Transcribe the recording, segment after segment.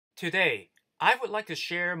Today, I would like to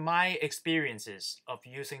share my experiences of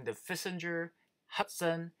using the Pfizinger,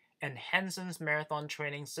 Hudson, and Hansons Marathon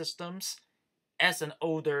Training Systems as an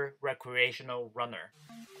older recreational runner.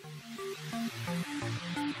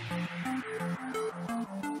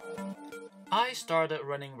 I started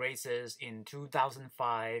running races in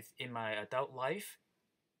 2005 in my adult life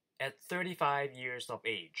at 35 years of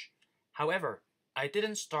age. However, I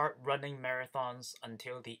didn't start running marathons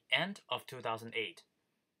until the end of 2008.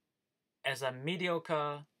 As a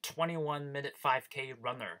mediocre 21-minute 5K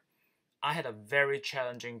runner, I had a very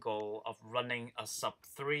challenging goal of running a sub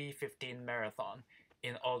 3:15 marathon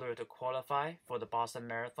in order to qualify for the Boston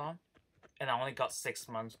Marathon, and I only got 6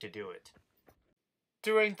 months to do it.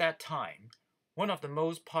 During that time, one of the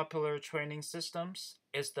most popular training systems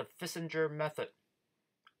is the Pfizinger method.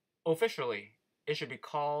 Officially, it should be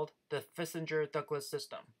called the Pfizinger-Douglas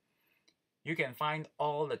system. You can find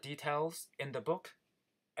all the details in the book,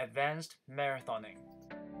 Advanced Marathoning.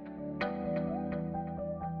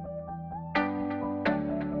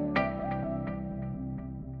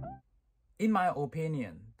 In my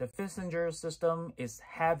opinion, the Pfizinger system is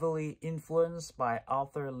heavily influenced by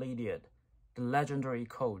Arthur Lydiard, the legendary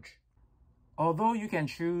coach. Although you can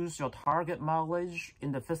choose your target mileage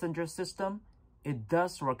in the Pfizinger system, it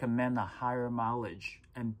does recommend a higher mileage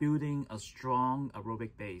and building a strong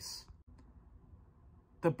aerobic base.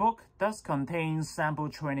 The book does contain sample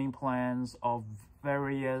training plans of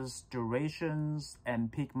various durations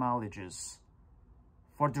and peak mileages.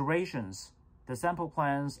 For durations, the sample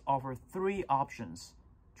plans offer 3 options: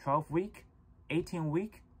 12-week,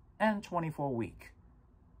 18-week, and 24-week.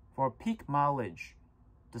 For peak mileage,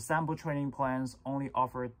 the sample training plans only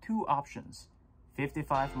offer 2 options: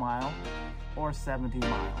 55-mile or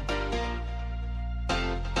 70-mile.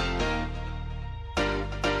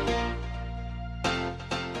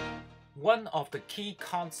 One of the key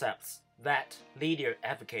concepts that Lydiard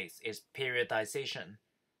advocates is periodization.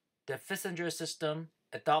 The Pfizinger system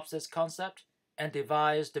adopts this concept and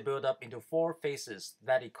divides the build-up into 4 phases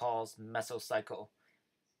that he calls mesocycle.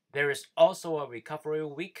 There is also a recovery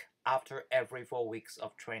week after every 4 weeks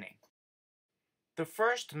of training. The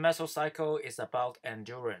first mesocycle is about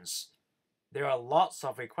endurance. There are lots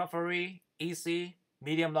of recovery, easy,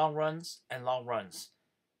 medium-long runs, and long runs.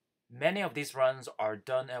 Many of these runs are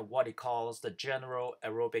done at what he calls the general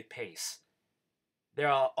aerobic pace. There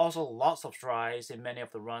are also lots of strides in many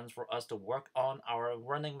of the runs for us to work on our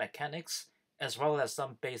running mechanics as well as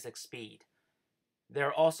some basic speed. There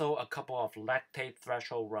are also a couple of lactate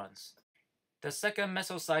threshold runs. The second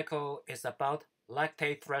mesocycle is about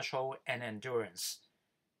lactate threshold and endurance.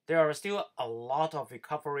 There are still a lot of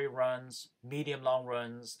recovery runs, medium-long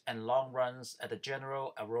runs, and long runs at the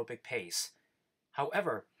general aerobic pace.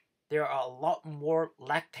 However, there are a lot more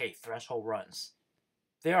lactate threshold runs.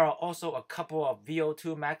 There are also a couple of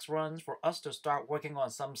VO2 max runs for us to start working on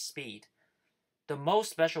some speed. The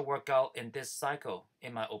most special workout in this cycle,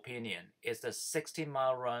 in my opinion, is the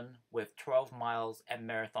 16-mile run with 12 miles at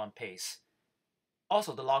marathon pace.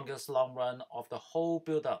 Also, the longest long run of the whole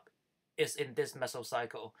build-up is in this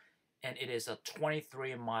mesocycle, and it is a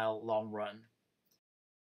 23-mile long run.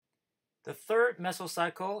 The third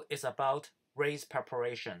mesocycle is about race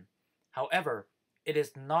preparation. However, it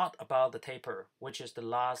is not about the taper, which is the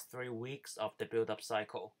last 3 weeks of the build-up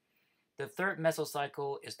cycle. The third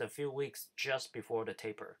mesocycle is the few weeks just before the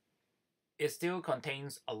taper. It still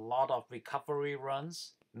contains a lot of recovery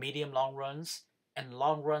runs, medium-long runs, and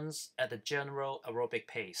long runs at the general aerobic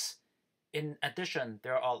pace. In addition,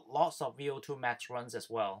 there are lots of VO2 max runs as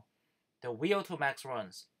well. The VO2 max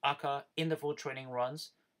runs, aka interval training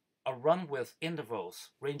runs, are run with intervals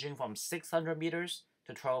ranging from 600 meters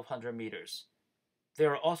to 1200 meters.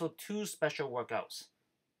 There are also 2 special workouts.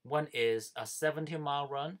 One is a 17-mile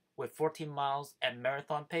run with 14 miles at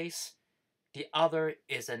marathon pace. The other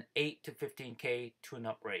is an 8 to 15K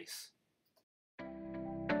tune-up race.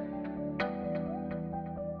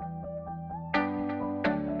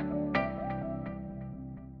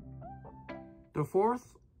 The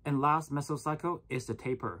fourth and last mesocycle is the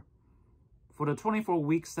taper. For the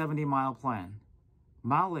 24-week 70-mile plan,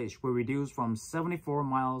 mileage will reduce from 74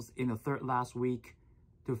 miles in the third last week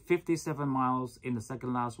to 57 miles in the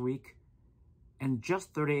second last week, and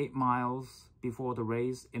just 38 miles before the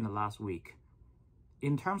race in the last week.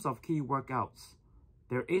 In terms of key workouts,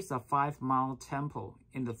 there is a 5-mile tempo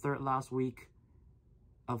in the third last week,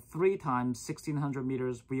 a 3 times 1600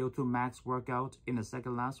 meters VO2 max workout in the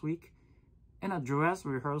second last week, and a dress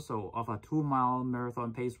rehearsal of a 2-mile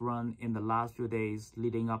marathon pace run in the last few days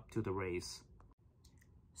leading up to the race.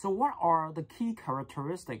 So what are the key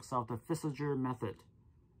characteristics of the Pfizinger method?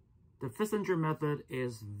 The Pfizinger method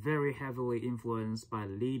is very heavily influenced by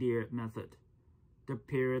linear method. The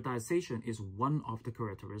periodization is one of the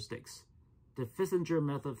characteristics. The Pfizinger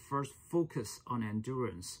method first focuses on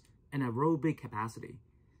endurance and aerobic capacity,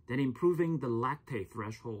 then improving the lactate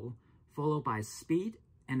threshold, followed by speed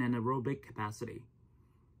and anaerobic capacity.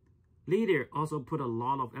 Linear also put a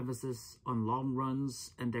lot of emphasis on long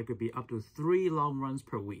runs, and there could be up to 3 long runs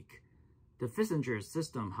per week. The Pfizinger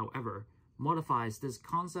system, however, modifies this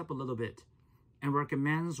concept a little bit and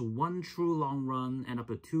recommends 1 true long run and up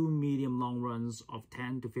to 2 medium long runs of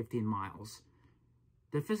 10 to 15 miles.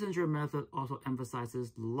 The Pfizinger method also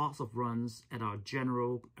emphasizes lots of runs at our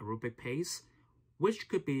general aerobic pace, which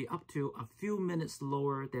could be up to a few minutes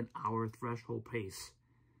lower than our threshold pace.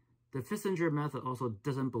 The Pfizinger method also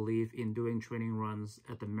doesn't believe in doing training runs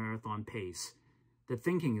at the marathon pace. The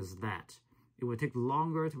thinking is that it would take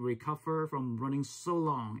longer to recover from running so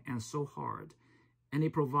long and so hard, and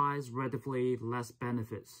it provides relatively less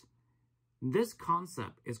benefits. This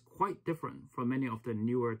concept is quite different from many of the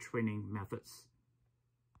newer training methods.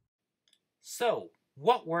 So,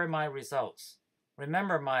 what were my results?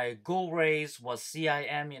 Remember, my goal race was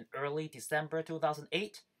CIM in early December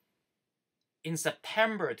 2008. In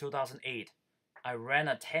September 2008, I ran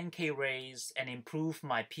a 10K race and improved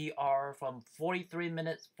my PR from 43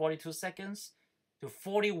 minutes 42 seconds to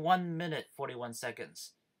 41 minutes 41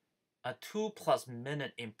 seconds, a 2+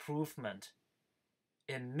 minute improvement.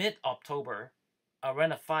 In mid-October, I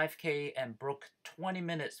ran a 5K and broke 20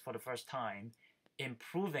 minutes for the first time,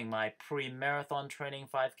 improving my pre-marathon training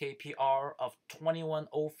 5K PR of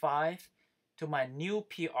 21:05 to my new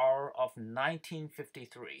PR of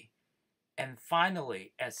 19:53. And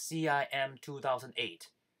finally, at CIM 2008,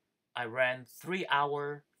 I ran 3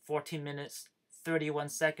 hours, 14 minutes, 31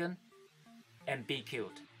 seconds, and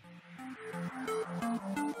BQ'd.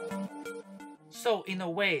 So in a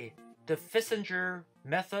way, the Pfizinger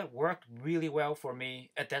method worked really well for me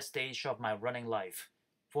at that stage of my running life,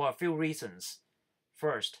 for a few reasons.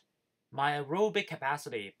 First, my aerobic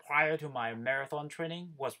capacity prior to my marathon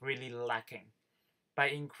training was really lacking. By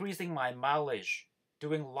increasing my mileage,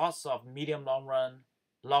 doing lots of medium long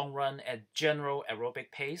run at general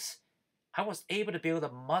aerobic pace, I was able to build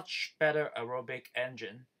a much better aerobic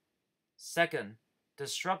engine. Second, the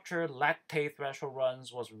structured lactate threshold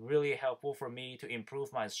runs was really helpful for me to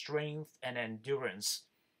improve my strength and endurance.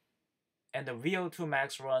 And the VO2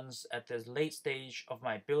 max runs at the late stage of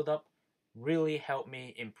my build-up really helped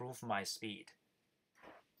me improve my speed.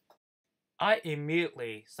 I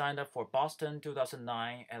immediately signed up for Boston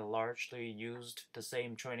 2009 and largely used the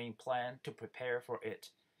same training plan to prepare for it.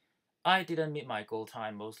 I didn't meet my goal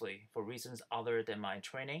time mostly for reasons other than my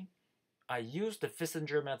training. I used the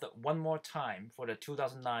Pfizinger method one more time for the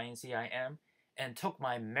 2009 CIM and took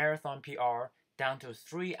my marathon PR down to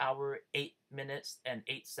 3 hours, 8 minutes, and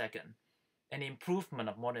 8 seconds, an improvement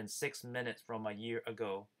of more than 6 minutes from a year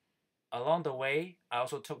ago. Along the way, I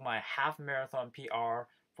also took my half marathon PR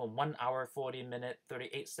from 1 hour 40 minutes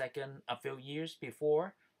 38 seconds a few years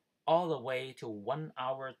before, all the way to 1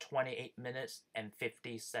 hour 28 minutes and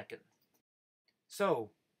 50 seconds.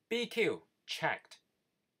 So, BQ, checked.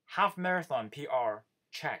 Half marathon PR,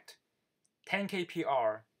 checked. 10K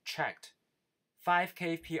PR, checked.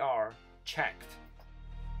 5K PR, checked.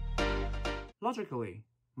 Logically,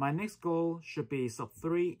 my next goal should be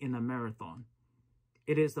sub-3 in a marathon.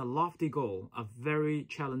 It is a lofty goal, a very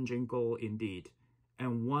challenging goal indeed,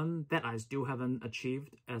 and one that I still haven't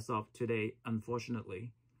achieved as of today,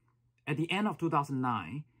 unfortunately. At the end of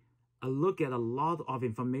 2009, I looked at a lot of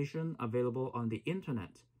information available on the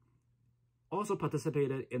internet. Also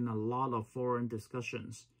participated in a lot of forum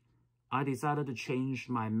discussions. I decided to change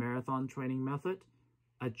my marathon training method.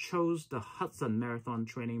 I chose the Hudson Marathon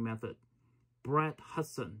Training Method. Brad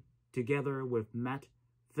Hudson, together with Matt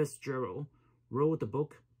Fitzgerald, wrote the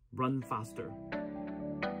book Run Faster.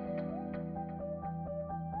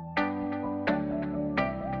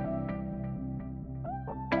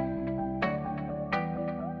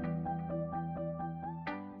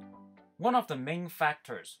 One of the main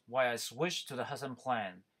factors why I switched to the Hudson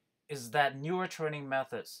plan is that newer training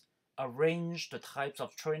methods arrange the types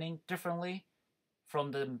of training differently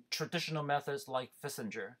from the traditional methods like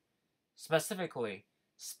Pfizinger. Specifically,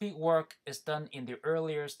 speed work is done in the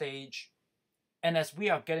earlier stage, and as we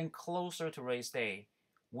are getting closer to race day,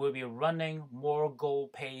 we'll be running more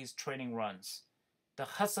goal-paced training runs. The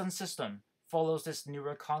Hudson system follows this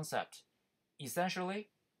newer concept. Essentially,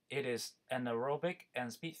 it is anaerobic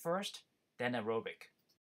and speed first, then aerobic.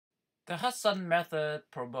 The Hudson method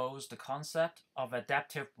promotes the concept of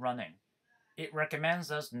adaptive running. It recommends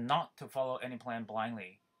us not to follow any plan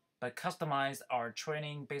blindly. but customize our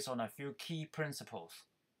training based on a few key principles.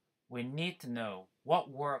 We need to know what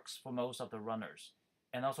works for most of the runners,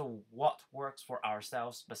 and also what works for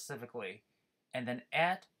ourselves specifically, and then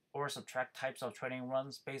add or subtract types of training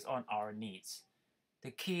runs based on our needs.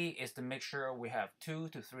 The key is to make sure we have 2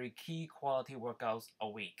 to 3 key quality workouts a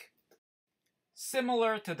week.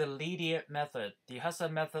 Similar to the Lydiard method, the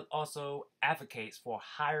Hudson method also advocates for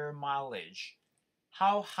higher mileage.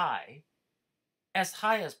 How high? As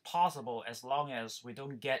high as possible, as long as we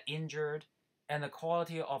don't get injured and the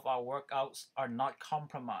quality of our workouts are not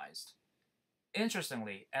compromised.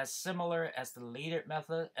 Interestingly, as similar as the Lydiard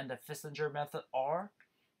method and the Pfizinger method are,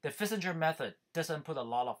 the Pfizinger method doesn't put a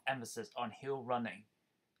lot of emphasis on hill running.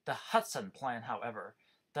 The Hudson plan, however,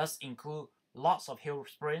 does include lots of hill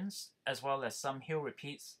sprints, as well as some hill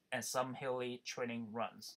repeats and some hilly training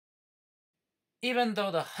runs. Even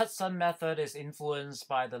though the Hudson method is influenced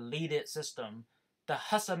by the Lydiard system, the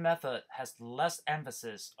Hudson method has less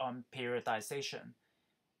emphasis on periodization.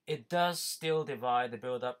 It does still divide the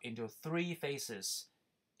build-up into 3 phases.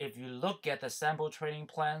 If you look at the sample training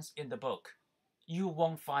plans in the book, you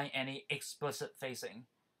won't find any explicit phasing.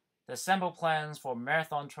 The sample plans for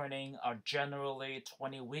marathon training are generally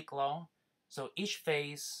 20-week long, so each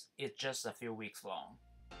phase is just a few weeks long.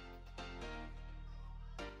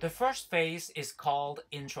 The first phase is called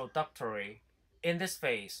introductory. In this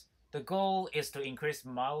phase, the goal is to increase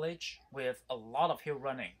mileage with a lot of hill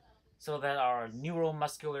running so that our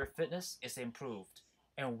neuromuscular fitness is improved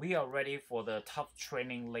and we are ready for the tough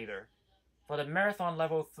training later. For the marathon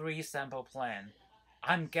level 3 sample plan,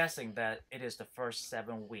 I'm guessing that it is the first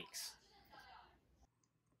 7 weeks.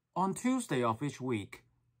 On Tuesday of each week,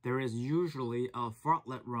 there is usually a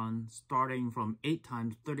fartlek run starting from 8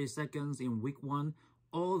 times 30 seconds in week 1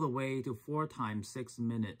 all the way to 4 times 6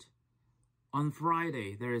 minutes. On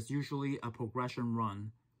Friday, there is usually a progression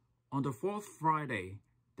run. On the 4th Friday,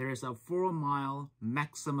 there is a 4-mile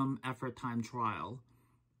maximum effort time trial.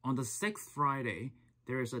 On the 6th Friday,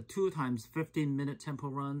 there is a 2 times 15-minute tempo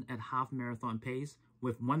run at half marathon pace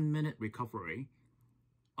with 1 minute recovery.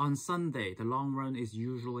 On Sunday, the long run is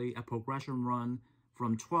usually a progression run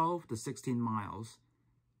from 12 to 16 miles.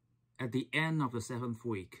 At the end of the 7th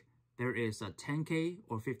week, there is a 10K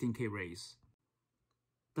or 15K race.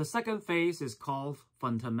 The second phase is called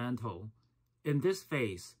fundamental. In this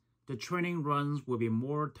phase, the training runs will be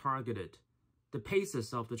more targeted. The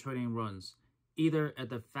paces of the training runs, either at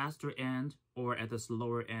the faster end or at the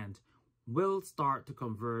slower end, will start to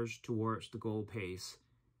converge towards the goal pace.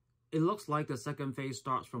 It looks like the second phase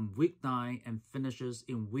starts from week 9 and finishes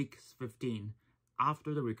in week 15,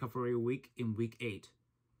 after the recovery week in week 8.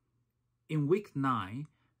 In week 9,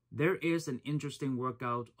 there is an interesting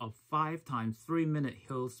workout of 5 times 3 minute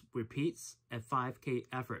hills repeats at 5K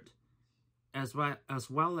effort, as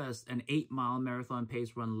well as an 8-mile marathon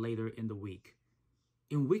pace run later in the week.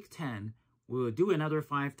 In week 10, we will do another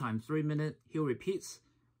 5 times 3 minute hill repeats,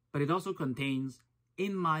 but it also contains,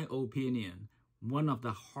 in my opinion, one of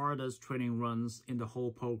the hardest training runs in the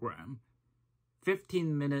whole program.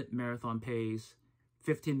 15-minute marathon pace,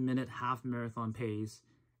 15-minute half marathon pace,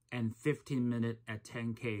 and 15-minute at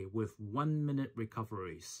 10K with 1-minute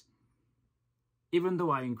recoveries. Even though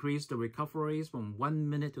I increased the recoveries from 1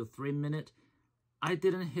 minute to 3 minutes, I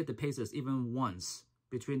didn't hit the paces even once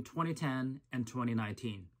between 2010 and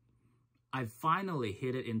 2019. I finally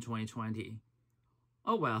hit it in 2020.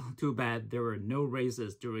 Oh well, too bad there were no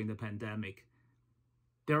races during the pandemic.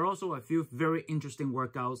 There are also a few very interesting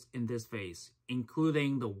workouts in this phase,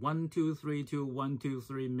 including the 1-2-3-2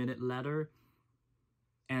 1-2-3 minute ladder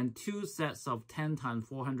and 2 sets of 10 times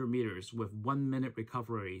 400 meters with 1 minute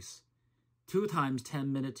recoveries, 2 times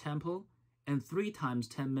 10 minute tempo, and 3 times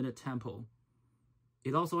 10 minute tempo.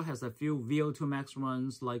 It also has a few VO2 max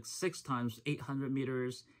runs like 6 times 800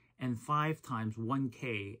 meters and 5 times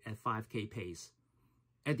 1K at 5K pace.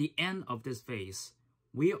 At the end of this phase,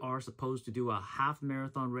 we are supposed to do a half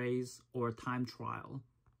marathon race or time trial.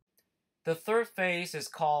 The third phase is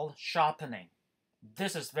called sharpening.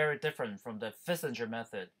 This is very different from the Pfizinger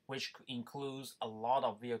method, which includes a lot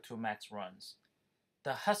of VO2 max runs.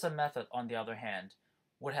 The Hudson method, on the other hand,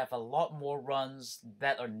 would have a lot more runs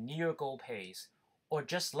that are near goal pace, or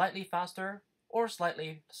just slightly faster or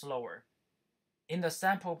slightly slower. In the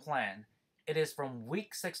sample plan, it is from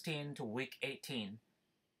week 16 to week 18.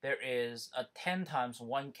 There is a 10 times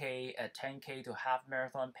 1K at 10K to half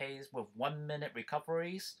marathon pace with 1 minute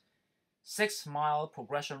recoveries, 6-mile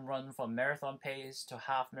progression run from marathon pace to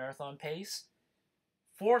half marathon pace,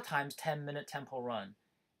 4 times 10 minute tempo run,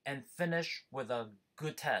 and finish with a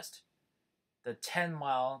good test, the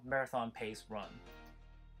 10-mile marathon pace run.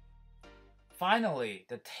 Finally,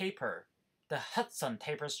 the taper. The Hudson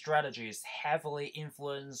taper strategy is heavily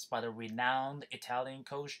influenced by the renowned Italian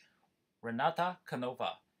coach Renata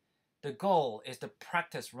Canova. The goal is to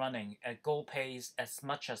practice running at goal pace as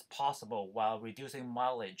much as possible while reducing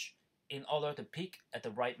mileage in order to peak at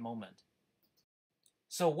the right moment.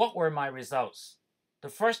 So what were my results? The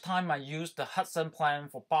first time I used the Hudson plan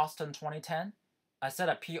for Boston 2010, I set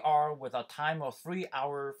a PR with a time of 3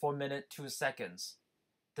 hours 4 minutes 2 seconds.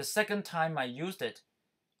 The second time I used it,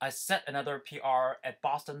 I set another PR at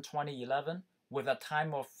Boston 2011 with a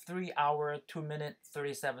time of 3 hours 2 minutes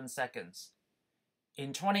 37 seconds.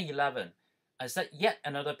 In 2011, I set yet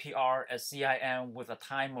another PR at CIM with a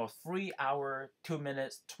time of 3 hours 2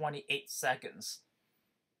 minutes 28 seconds.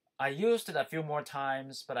 I used it a few more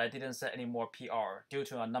times, but I didn't set any more PR due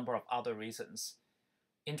to a number of other reasons.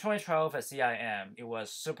 In 2012 at CIM, it was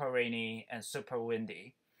super rainy and super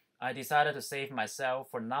windy. I decided to save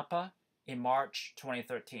myself for Napa in March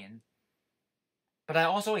 2013. But I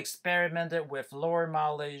also experimented with lower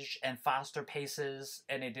mileage and faster paces,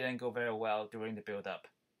 and it didn't go very well during the build-up.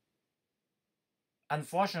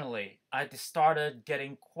 Unfortunately, I started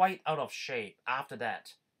getting quite out of shape after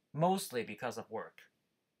that, mostly because of work.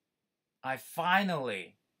 I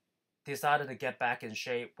finally decided to get back in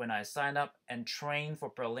shape when I signed up and trained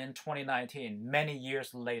for Berlin 2019 many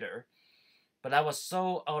years later, but I was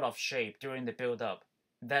so out of shape during the build-up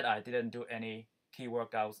that I didn't do any key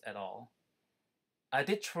workouts at all. I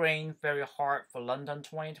did train very hard for London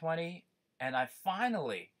 2020, and I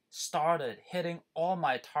finally started hitting all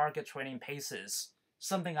my target training paces,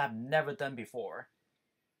 something I've never done before.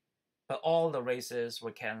 But all the races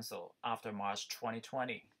were cancelled after March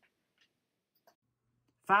 2020.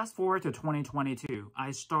 Fast forward to 2022,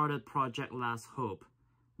 I started Project Last Hope,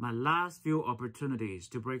 my last few opportunities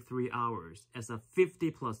to break 3 hours as a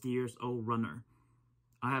 50+ years old runner.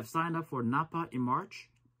 I have signed up for Napa in March,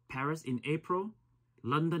 Paris in April,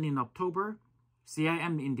 London in October,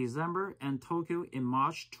 CIM in December, and Tokyo in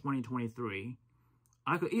March 2023.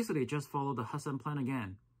 I could easily just follow the Hudson plan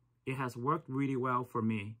again. It has worked really well for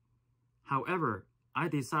me. However, I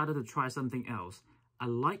decided to try something else. I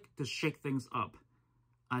like to shake things up.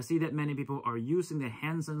 I see that many people are using the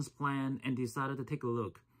Hansons plan and decided to take a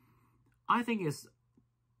look. I think its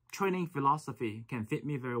training philosophy can fit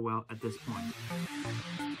me very well at this point.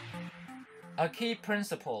 A key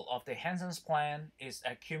principle of the Hansons plan is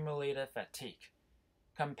accumulated fatigue.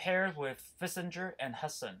 Compared with Pfizinger and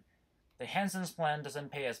Hudson, the Hansons plan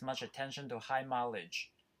doesn't pay as much attention to high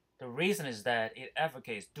mileage. The reason is that it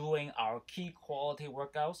advocates doing our key quality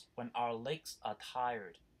workouts when our legs are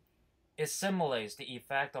tired. It simulates the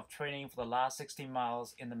effect of training for the last 16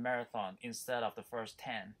 miles in the marathon instead of the first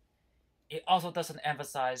 10. It also doesn't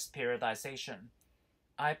emphasize periodization.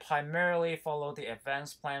 I primarily follow the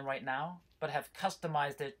advanced plan right now, but have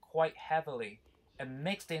customized it quite heavily and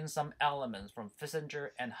mixed in some elements from Pfizinger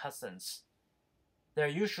and Hudson's. They're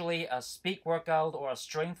usually a speed workout or a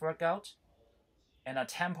strength workout, and a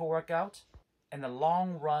tempo workout, and a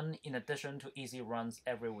long run in addition to easy runs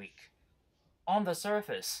every week. On the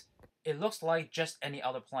surface, it looks like just any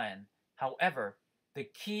other plan. However, the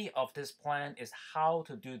key of this plan is how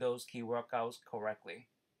to do those key workouts correctly.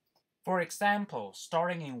 For example,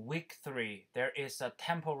 starting in week 3, there is a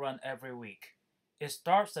tempo run every week. It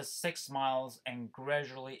starts at 6 miles and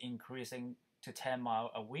gradually increasing to 10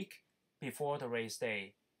 miles a week before the race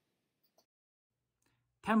day.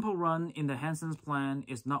 Tempo run in the Hansons plan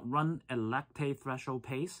is not run at lactate threshold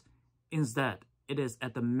pace. Instead, it is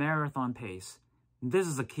at the marathon pace. This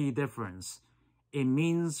is a key difference. It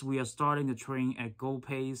means we are starting to train at goal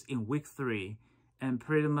pace in week 3 and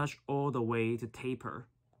pretty much all the way to taper.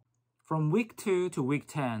 From week 2 to week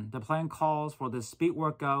 10, the plan calls for the speed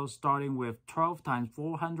workout starting with 12 times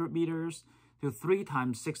 400 meters to 3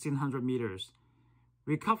 times 1600 meters.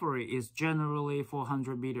 Recovery is generally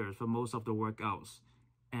 400 meters for most of the workouts,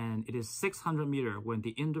 and it is 600 meters when the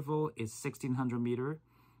interval is 1600 meters.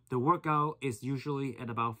 The workout is usually at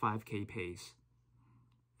about 5K pace.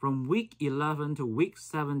 From week 11 to week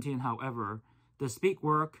 17, however, the speed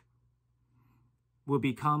work will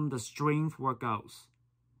become the strength workouts.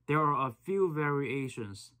 There are a few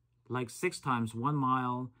variations, like 6 times 1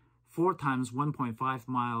 mile, 4 times 1.5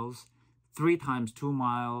 miles, 3 times 2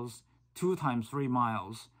 miles, 2 times 3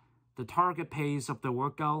 miles. The target pace of the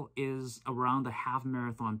workout is around the half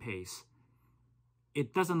marathon pace.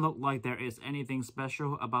 It doesn't look like there is anything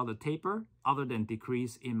special about the taper other than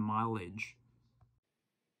decrease in mileage.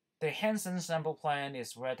 The Hanson sample plan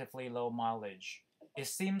is relatively low mileage. It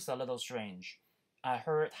seems a little strange. I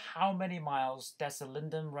heard how many miles Dessa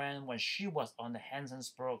Linden ran when she was on the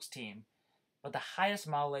Hansons Brooks team, but the highest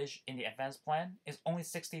mileage in the advanced plan is only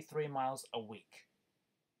 63 miles a week.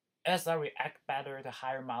 As I react better to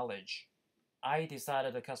higher mileage, I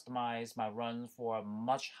decided to customize my run for a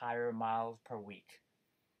much higher miles per week.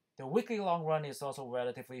 The weekly long run is also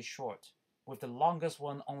relatively short, with the longest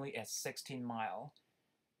one only at 16 miles.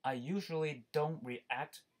 I usually don't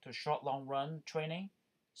react to short long run training,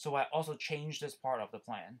 so I also changed this part of the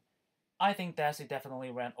plan. I think Daisy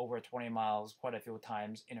definitely ran over 20 miles quite a few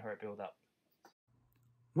times in her build-up.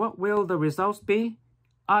 What will the results be?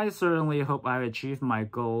 I certainly hope I achieve my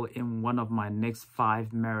goal in one of my next 5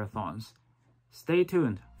 marathons. Stay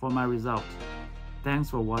tuned for my result. Thanks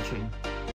for watching.